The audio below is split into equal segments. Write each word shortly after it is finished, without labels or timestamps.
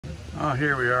Oh,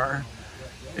 here we are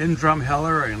in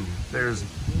Drumheller, and there's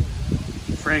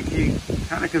Frankie,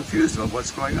 kind of confused about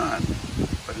what's going on,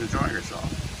 but enjoying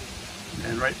herself.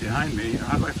 And right behind me,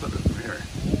 how do I flip it from here?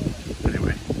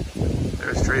 Anyway,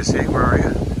 there's Tracy. Where are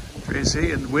you?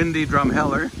 Tracy and windy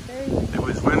Drumheller. It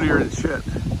was windier than shit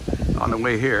on the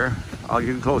way here. You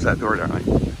can close that door, darling.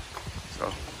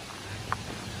 So,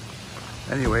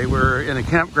 anyway, we're in a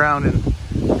campground in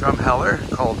Drumheller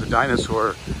called the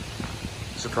Dinosaur,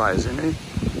 surprisingly,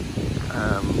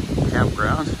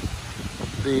 campground.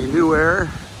 The New Air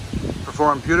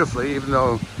performed beautifully, even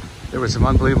though there was some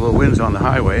unbelievable winds on the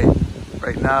highway.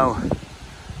 Right now,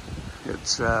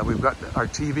 it's we've got our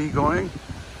TV going.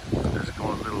 There's a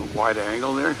little wide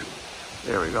angle there.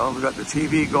 There we go. We've got the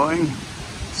TV going.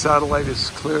 Satellite is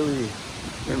clearly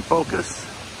in focus,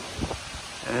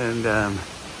 and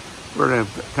we're in a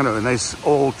kind of a nice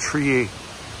old tree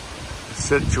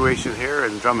situation here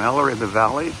in Drumheller in the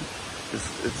valley.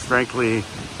 It's frankly,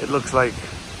 it looks like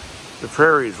the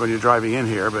prairies when you're driving in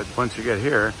here, but once you get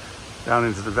here down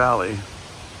into the valley,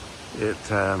 it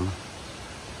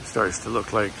starts to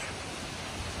look like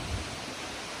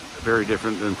very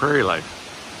different than prairie life.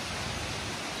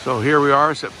 So here we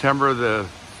are, September the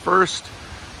 1st,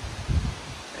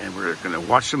 and we're gonna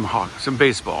watch some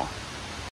baseball.